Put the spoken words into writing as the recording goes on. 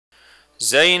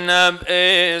Zainab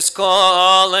is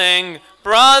calling,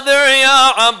 brother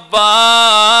Ya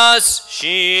Abbas.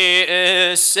 She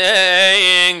is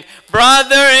saying,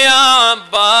 brother Ya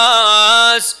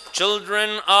Abbas,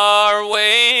 children are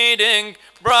waiting,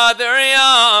 brother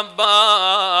Ya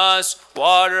Abbas.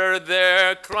 Water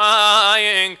they're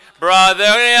crying, brother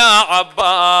Ya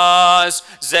Abbas.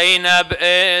 Zainab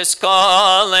is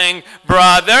calling,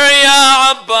 brother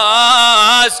Ya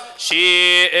Abbas.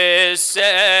 She is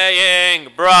saying,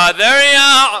 brother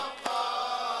Ya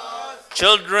Abbas,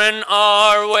 children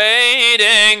are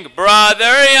waiting,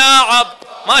 brother Ya Abbas.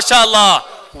 MashaAllah.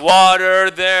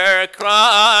 Water they're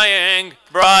crying,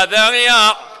 brother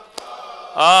Ya Abbas.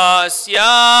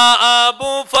 Ya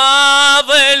Abu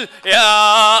Fadhlil,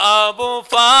 Ya Abu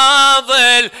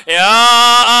Fadhlil,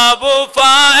 Ya Abu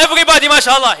Fadhlil. Everybody,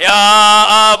 mashallah.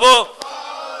 Ya Abu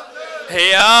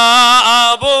Fadhlil,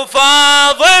 Ya Abu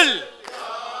Fadhlil.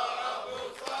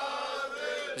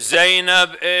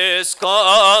 Zainab is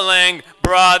calling,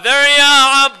 brother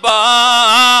Ya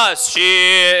Abbas. She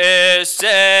is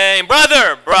saying,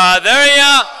 brother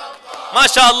Ya,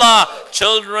 mashallah.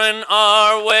 Children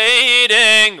are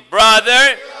waiting,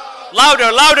 brother.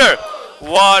 Louder, louder.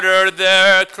 Water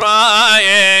they're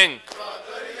crying.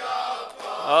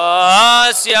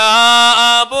 Abbas,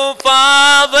 Ya Abu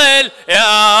Fadhlil,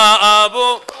 Ya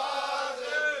Abu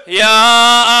Fadhlil,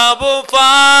 Ya Abu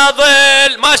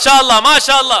Fadhlil. MashaAllah,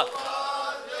 MashaAllah.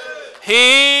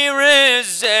 Here is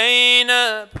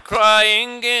Zainab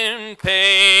crying in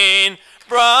pain.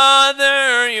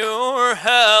 Brother, your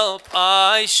help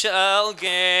I shall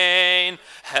gain.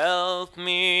 Help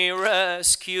me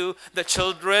rescue the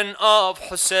children of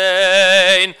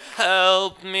Hussein.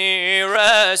 Help me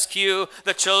rescue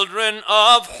the children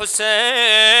of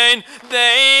Hussein.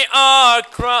 They are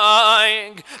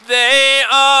crying,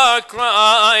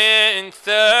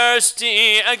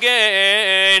 thirsty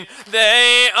again.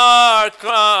 They are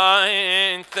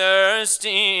crying,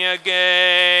 thirsty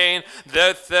again.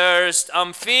 The thirst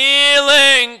I'm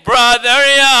feeling, brother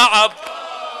Ya Abbas.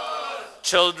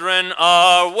 Children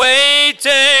are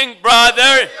waiting,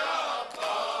 brother.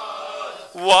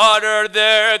 Water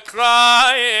they're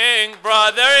crying,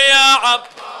 brother Ya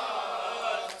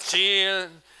Abbas.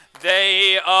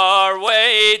 They are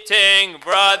waiting,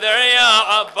 brother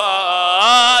Ya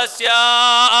Abbas.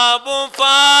 Ya Abu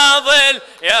Fadhlil,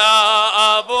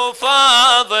 Ya Abu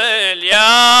Fadhlil,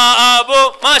 Ya Abu.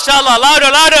 MashaAllah,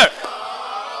 louder, louder.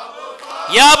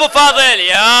 Ya Abu Fadhlil,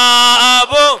 Ya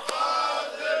Abu.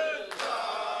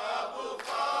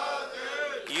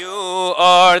 You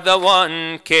are the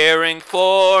one caring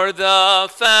for the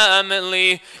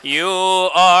family. You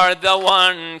are the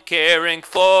one caring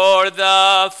for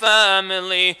the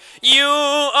family. You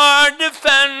are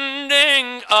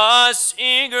defending us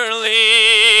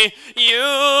eagerly. You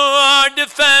are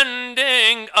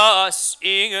defending us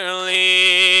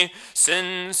eagerly.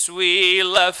 Since we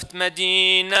left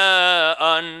Medina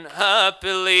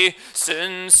unhappily,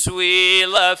 since we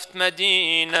left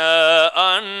Medina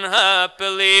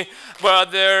unhappily,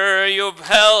 brother, you've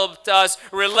helped us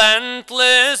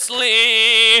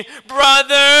relentlessly.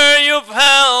 Brother, you've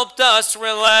helped us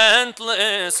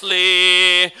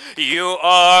relentlessly. You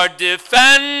are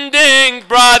defending,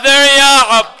 brother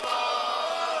Ya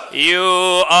Abbas.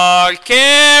 You are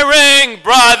caring,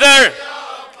 brother.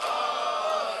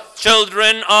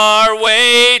 Children are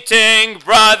waiting,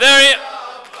 brother.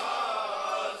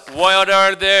 What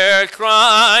are they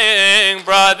crying,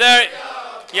 brother?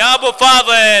 Ya Abu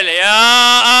Fadhlil,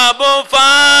 Ya Abu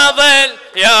Fadhlil,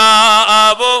 Ya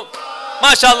Abu.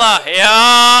 MashaAllah,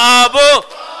 Ya Abu.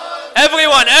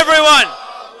 Everyone, everyone.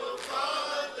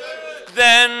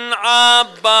 Then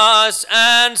Abbas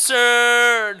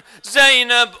answered,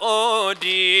 Zainab, oh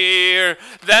dear.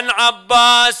 Then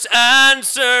Abbas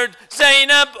answered,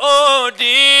 Zainab, oh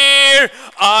dear.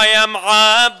 I am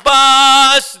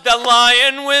Abbas, the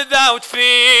lion without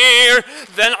fear.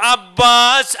 Then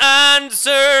Abbas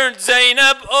answered,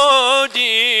 Zainab, oh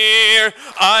dear.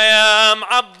 I am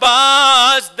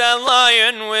Abbas, the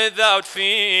lion without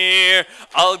fear.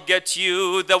 I'll get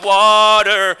you the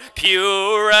water,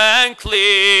 pure and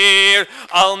clear.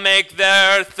 I'll make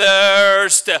their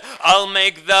thirst, I'll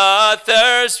make the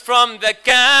thirst from the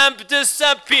camp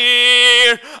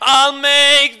disappear. I'll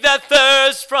make the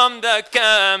thirst from the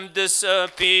camp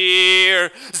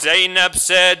disappear. Zainab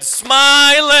said,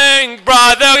 smiling,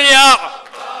 brother Ya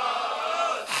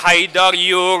Haidar,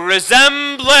 you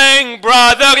resembling,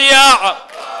 brother Ya.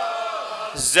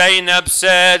 Zainab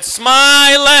said,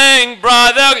 smiling,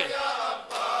 brother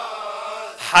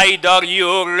Haidar,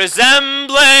 you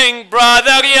resembling,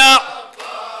 brother Ya.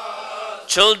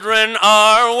 Children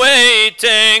are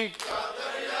waiting,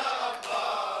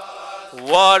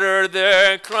 water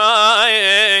their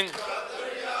crying.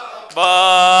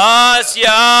 Bas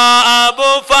ya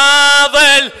Abu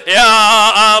Fadhl,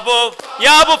 ya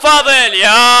Abu Fadhl,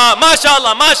 ya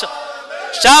mashallah, mashallah.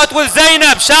 Shout with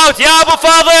Zainab, shout ya Abu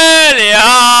Fadhl, ya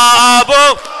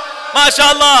Abu,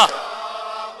 mashallah.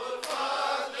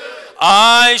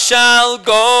 I shall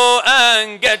go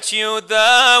and get you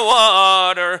the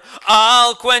water.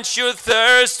 I'll quench your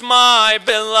thirst, my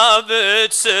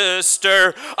beloved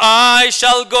sister. I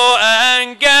shall go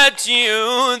and get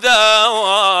you the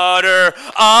water.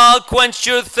 I'll quench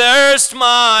your thirst,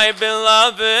 my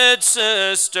beloved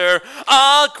sister.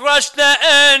 I'll crush the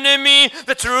enemy,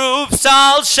 the troops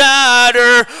I'll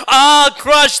shatter. I'll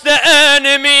crush the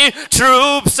enemy,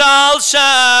 troops I'll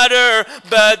shatter.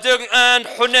 Badr and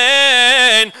Hunayn,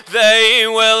 they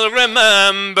will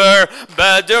remember.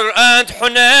 Badr and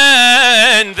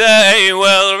Hunayn, they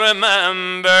will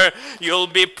remember. You'll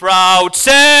be proud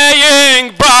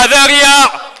saying, brother ya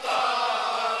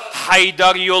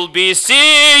Haydar, you'll be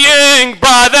seeing,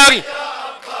 brother.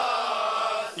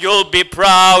 You'll be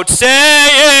proud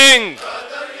saying,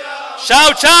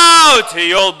 shout, shout,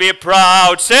 you'll be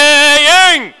proud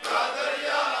saying,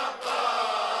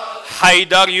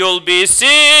 Haydar, you'll be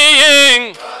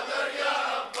seeing.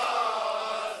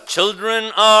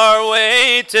 Children are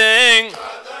waiting,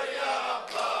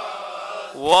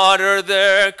 water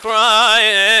they're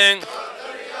crying.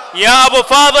 Ya Abu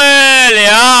Fadhl,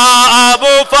 ya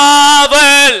Abu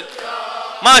Fadhl,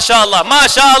 mashallah,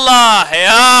 mashallah,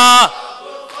 ya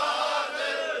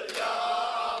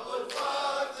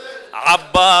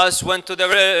Abbas went to the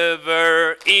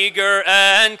river, eager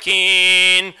and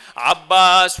keen.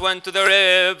 Abbas went to the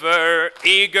river,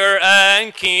 eager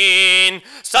and keen.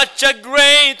 Such a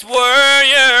great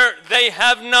warrior they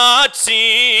have not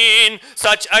seen.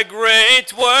 Such a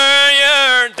great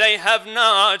warrior they have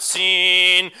not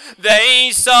seen. They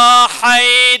saw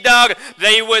Haydar,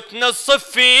 they witnessed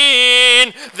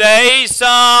Siffin. They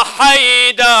saw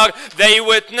Haydar, they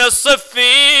witnessed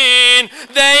Siffin.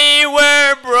 They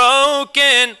were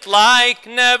broken like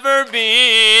never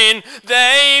been.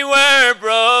 They were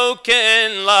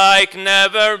broken like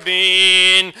never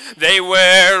been. They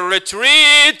were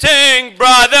retreating,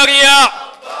 brother ya.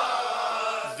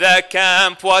 The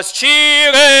camp was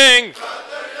cheering.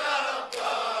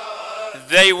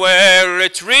 They were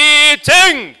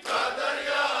retreating.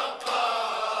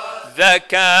 The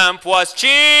camp was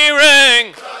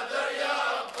cheering.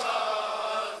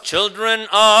 Children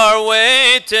are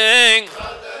waiting,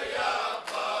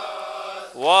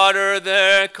 water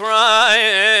they're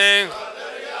crying.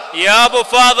 Ya Abu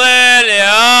Fadhl,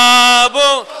 ya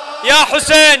Abu, ya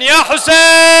Hussein, ya Hussein.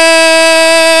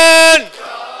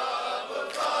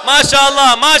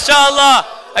 MashaAllah, MashaAllah.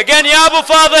 Again, ya Abu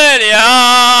Fadhl,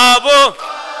 ya Abu.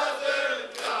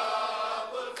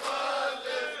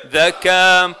 The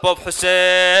camp of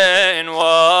Hussein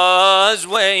was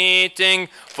waiting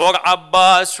for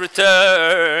Abbas'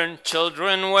 return.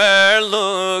 Children were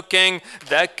looking.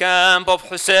 The camp of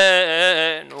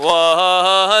Hussein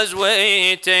was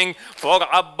waiting for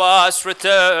Abbas'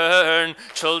 return.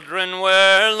 Children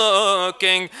were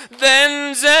looking.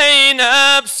 Then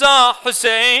Zainab saw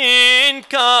Hussein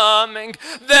coming.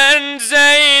 Then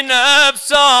Zainab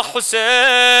saw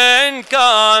Hussein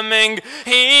coming.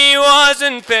 He was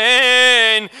in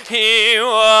pain. He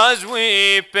was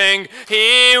weeping.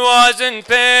 He was in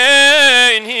pain.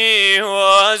 He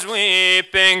was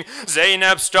weeping.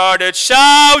 Zainab started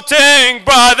shouting,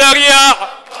 brother ya.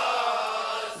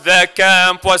 The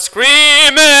camp was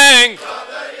screaming.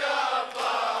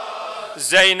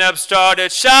 Zainab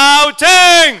started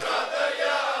shouting.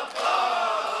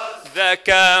 The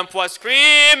camp was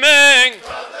screaming.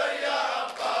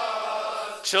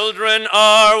 Children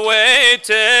are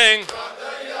waiting.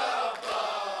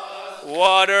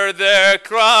 Water they're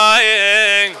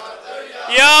crying.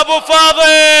 Ya Abu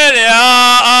Fadhl,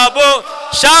 ya Abu.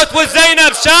 Shout with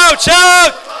Zainab, shout,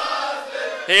 shout.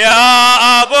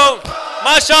 Ya Abu.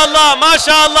 MashaAllah,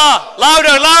 MashaAllah.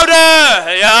 Louder,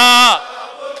 louder. Ya.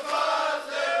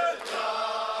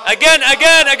 Again,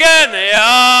 again, again.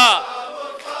 Ya.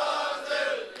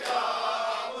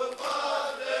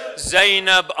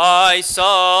 Zainab, I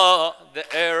saw the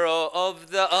arrow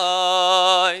of the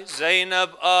eye.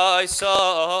 Zainab, I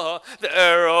saw the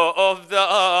arrow of the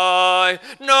eye.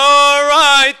 No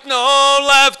right, no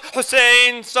left,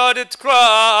 Hussein started to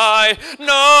cry. No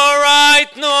right,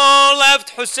 no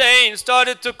left, Hussein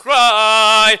started to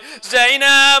cry.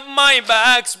 Zainab, my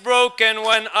back's broken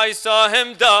when I saw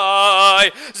him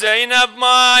die. Zainab,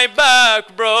 my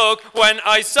back broke when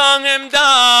I saw him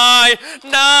die.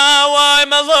 Now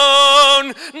I'm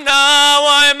alone, now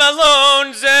I'm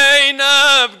alone, Zainab.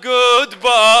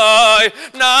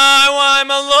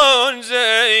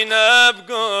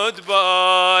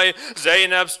 boy.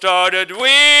 Zainab started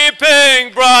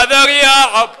weeping, brother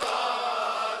Ya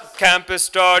Abbas. Campus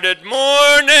started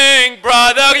mourning,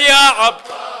 brother Ya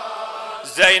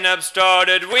Abbas. Zainab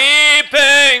started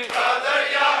weeping, brother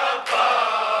Ya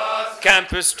Abbas.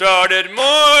 Campus started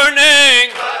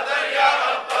mourning, brother Ya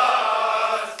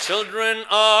Abbas. Children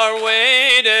are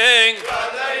waiting,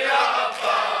 brother Ya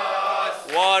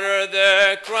Abbas. Water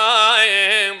they're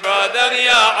crying, brother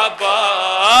Ya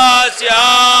Abbas. Ya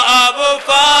Abu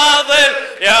Fadhlil,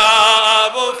 Ya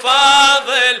Abu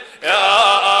Fadhlil, Ya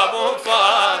Abu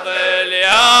Fadhlil,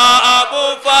 Ya Abu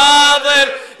Fadhlil,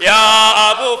 Ya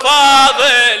Abu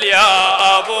Fadhlil, Ya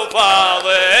Abu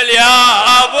Fadhlil, Ya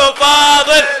Abu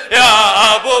Fadhlil, Ya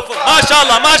Abu Fadhlil.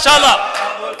 MashaAllah, MashaAllah.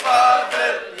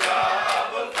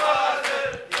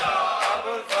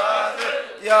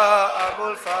 يا أبو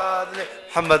الفضل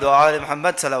محمد وآل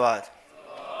محمد صلوات.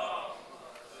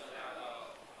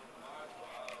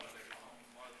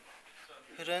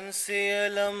 رنسي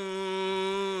لما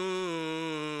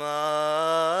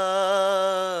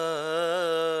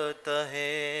آتا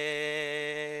ہے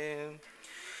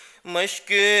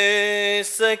مشق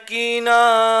سکینہ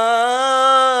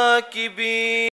کی بھی